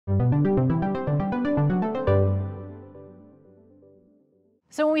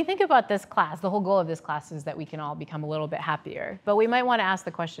So when we think about this class, the whole goal of this class is that we can all become a little bit happier. But we might want to ask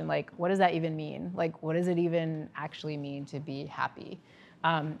the question, like, what does that even mean? Like, what does it even actually mean to be happy?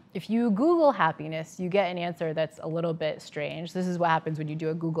 If you Google happiness, you get an answer that's a little bit strange. This is what happens when you do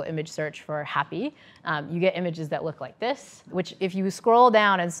a Google image search for happy. You get images that look like this, which if you scroll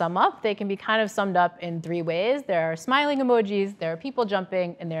down and sum up, they can be kind of summed up in 3 ways. There are smiling emojis, there are people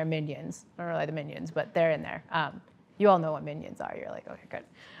jumping, and there are minions. I don't really like the minions, but they're in there. You all know what minions are. You're like, okay,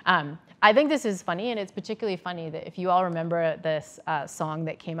 good. I think this is funny, and it's particularly funny that if you all remember this song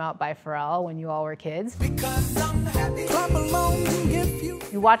that came out by Pharrell when you all were kids. Because I'm happy. Clap along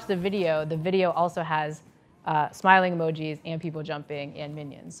if you watch the video also has smiling emojis and people jumping and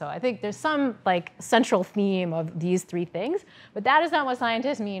minions. So I think there's some like central theme of these 3 things, but that is not what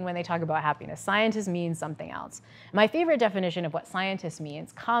scientists mean when they talk about happiness. Scientists mean something else. My favorite definition of what scientists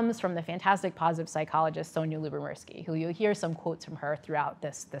means comes from the fantastic positive psychologist Sonia Lyubomirsky, who you'll hear some quotes from her throughout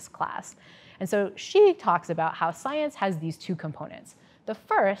this class. And so she talks about how science has these 2 components. The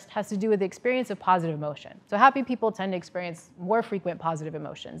first has to do with the experience of positive emotion. So happy people tend to experience more frequent positive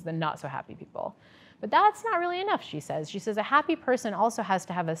emotions than not so happy people. But that's not really enough, she says. She says a happy person also has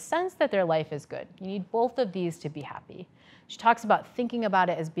to have a sense that their life is good. You need both of these to be happy. She talks about thinking about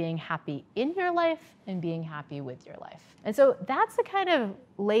it as being happy in your life and being happy with your life. And so that's the kind of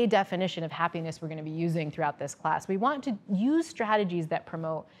lay definition of happiness we're going to be using throughout this class. We want to use strategies that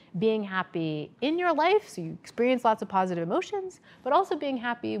promote being happy in your life, so you experience lots of positive emotions, but also being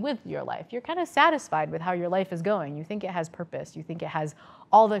happy with your life. You're kind of satisfied with how your life is going. You think it has purpose. You think it has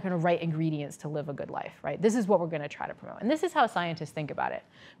all the kind of right ingredients to live a good life, right? This is what we're going to try to promote. And this is how scientists think about it.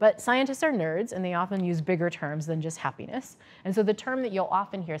 But scientists are nerds, and they often use bigger terms than just happiness. And so the term that you'll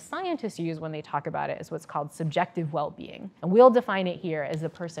often hear scientists use when they talk about it is what's called subjective well-being. And we'll define it here as the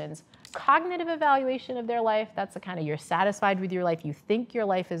person's cognitive evaluation of their life. That's the kind of you're satisfied with your life. You think your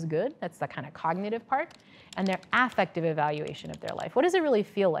life is good. That's the kind of cognitive part. And their affective evaluation of their life. What does it really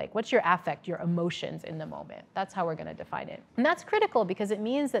feel like? What's your affect, your emotions in the moment? That's how we're going to define it. And that's critical because it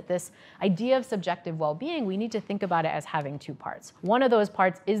means that this idea of subjective well-being, we need to think about it as having 2 parts. One of those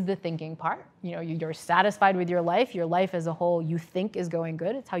parts is the thinking part. You know, you're satisfied with your life as a whole you think is going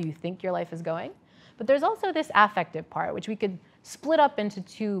good. It's how you think your life is going. But there's also this affective part, which we could split up into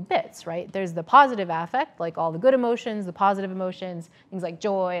 2 bits, right? There's the positive affect, like all the good emotions, the positive emotions, things like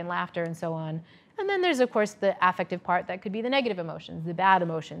joy and laughter and so on. And then there's, of course, the affective part that could be the negative emotions, the bad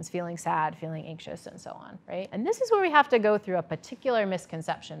emotions, feeling sad, feeling anxious, and so on, right? And this is where we have to go through a particular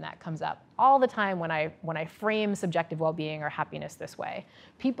misconception that comes up all the time when I frame subjective well-being or happiness this way.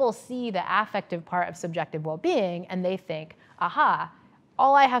 People see the affective part of subjective well-being, and they think, aha,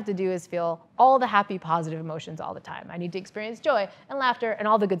 all I have to do is feel all the happy, positive emotions all the time. I need to experience joy and laughter and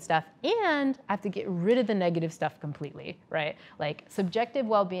all the good stuff, and I have to get rid of the negative stuff completely, right? Like subjective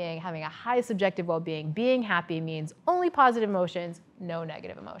well-being, having a high subjective well-being, being happy means only positive emotions, no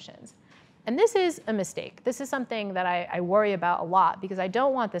negative emotions. And this is a mistake. This is something that I worry about a lot because I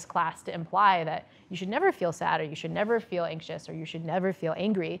don't want this class to imply that you should never feel sad or you should never feel anxious or you should never feel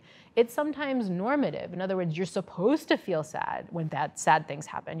angry. It's sometimes normative. In other words, you're supposed to feel sad when sad things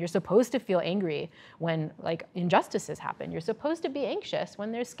happen. You're supposed to feel angry when like injustices happen. You're supposed to be anxious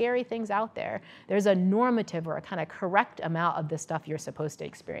when there's scary things out there. There's a normative or a kind of correct amount of the stuff you're supposed to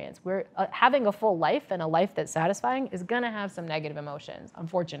experience. Having a full life and a life that's satisfying is going to have some negative emotions,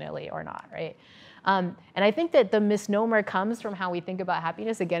 unfortunately or not, right? And I think that the misnomer comes from how we think about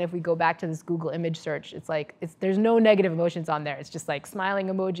happiness. Again, if we go back to this Google image search, there's no negative emotions on there. It's just like smiling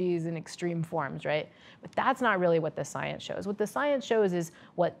emojis in extreme forms, right? But that's not really what the science shows. What the science shows is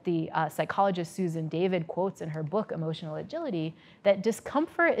what the psychologist Susan David quotes in her book, Emotional Agility, that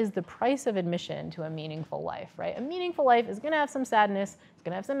discomfort is the price of admission to a meaningful life, right? A meaningful life is going to have some sadness, it's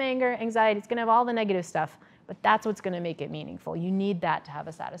going to have some anger, anxiety, it's going to have all the negative stuff, but that's what's going to make it meaningful. You need that to have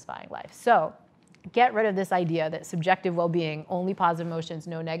a satisfying life. So get rid of this idea that subjective well-being, only positive emotions,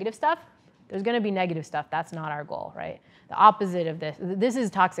 no negative stuff. There's going to be negative stuff. That's not our goal, right? The opposite of this is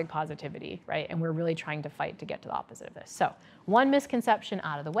toxic positivity, right? And we're really trying to fight to get to the opposite of this. So one misconception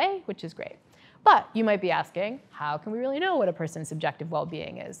out of the way, which is great. But you might be asking, how can we really know what a person's subjective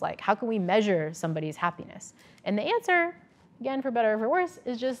well-being is? Like, how can we measure somebody's happiness? And the answer, again, for better or for worse,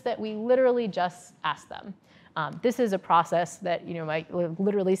 is just that we literally just ask them. This is a process that you might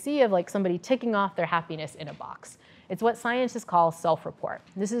literally see of like somebody ticking off their happiness in a box. It's what scientists call self-report.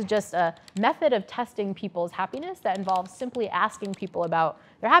 This is just a method of testing people's happiness that involves simply asking people about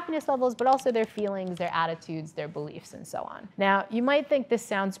their happiness levels, but also their feelings, their attitudes, their beliefs, and so on. Now, you might think this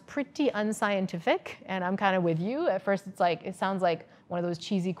sounds pretty unscientific, and I'm kind of with you. At first, it sounds like, one of those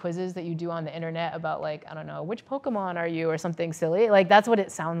cheesy quizzes that you do on the internet about like, I don't know, which Pokemon are you or something silly. Like that's what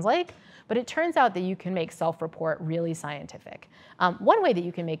it sounds like. But it turns out that you can make self-report really scientific. One way that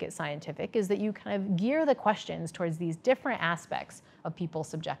you can make it scientific is that you kind of gear the questions towards these different aspects of people's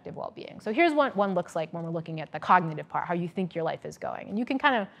subjective well-being. So here's what one looks like when we're looking at the cognitive part, how you think your life is going. And you can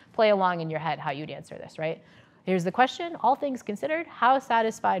kind of play along in your head how you'd answer this, right? Here's the question, all things considered, how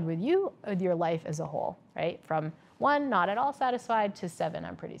satisfied with your life as a whole, right? From 1, not at all satisfied, to 7,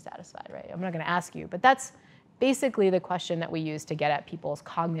 I'm pretty satisfied, right? I'm not going to ask you, but that's basically the question that we use to get at people's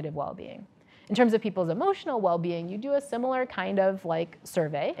cognitive well-being. In terms of people's emotional well-being, you do a similar kind of like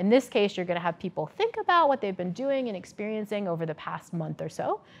survey. In this case, you're going to have people think about what they've been doing and experiencing over the past month or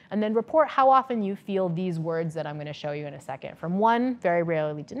so, and then report how often you feel these words that I'm going to show you in a second. From 1, very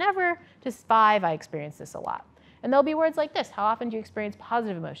rarely to never, to 5, I experience this a lot. And there'll be words like this. How often do you experience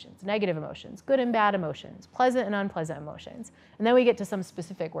positive emotions, negative emotions, good and bad emotions, pleasant and unpleasant emotions? And then we get to some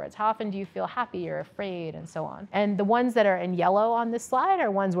specific words. How often do you feel happy or afraid, and so on? And the ones that are in yellow on this slide are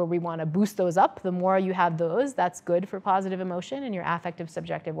ones where we want to boost those up. The more you have those, that's good for positive emotion and your affective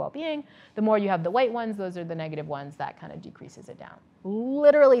subjective well-being. The more you have the white ones, those are the negative ones, that kind of decreases it down.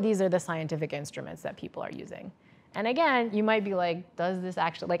 Literally, these are the scientific instruments that people are using. And again, you might be like, does this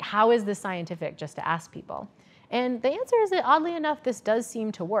actually, like, how is this scientific, just to ask people? And the answer is that, oddly enough, this does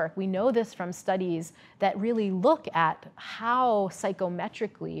seem to work. We know this from studies that really look at how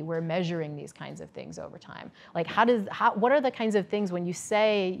psychometrically we're measuring these kinds of things over time. Like what are the kinds of things when you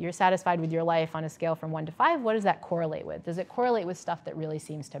say you're satisfied with your life on a scale from 1 to 5, what does that correlate with? Does it correlate with stuff that really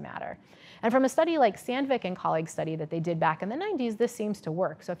seems to matter? And from a study like Sandvik and colleagues study that they did back in the 90s, this seems to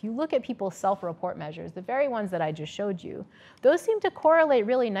work. So if you look at people's self-report measures, the very ones that I just showed you, those seem to correlate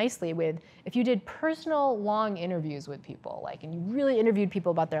really nicely with if you did personal long interviews with people, like, and you really interviewed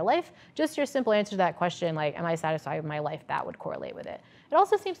people about their life, just your simple answer to that question, like, am I satisfied with my life, that would correlate with it. It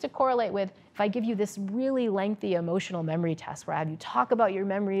also seems to correlate with if I give you this really lengthy emotional memory test where I have you talk about your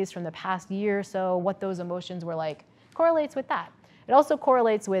memories from the past year or so, what those emotions were like, correlates with that. It also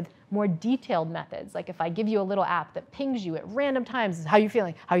correlates with more detailed methods. Like if I give you a little app that pings you at random times, how are you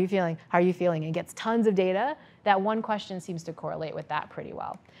feeling, how are you feeling, how are you feeling, and gets tons of data, that one question seems to correlate with that pretty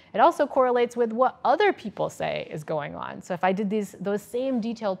well. It also correlates with what other people say is going on. So if I did those same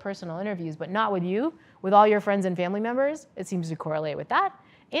detailed personal interviews, but not with you, with all your friends and family members, it seems to correlate with that.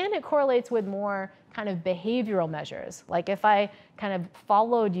 And it correlates with more kind of behavioral measures. Like if I kind of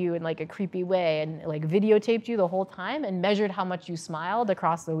followed you in like a creepy way and like videotaped you the whole time and measured how much you smiled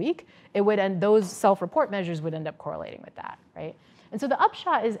across the week, those self-report measures would end up correlating with that, right? And so the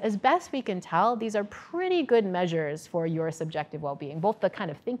upshot is, as best we can tell, these are pretty good measures for your subjective well-being, both the kind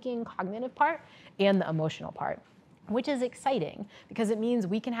of thinking, cognitive part and the emotional part. Which is exciting because it means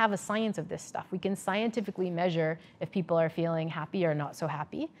we can have a science of this stuff. We can scientifically measure if people are feeling happy or not so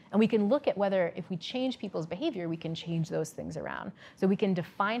happy. And we can look at whether if we change people's behavior, we can change those things around. So we can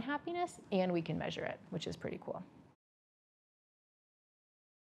define happiness and we can measure it, which is pretty cool.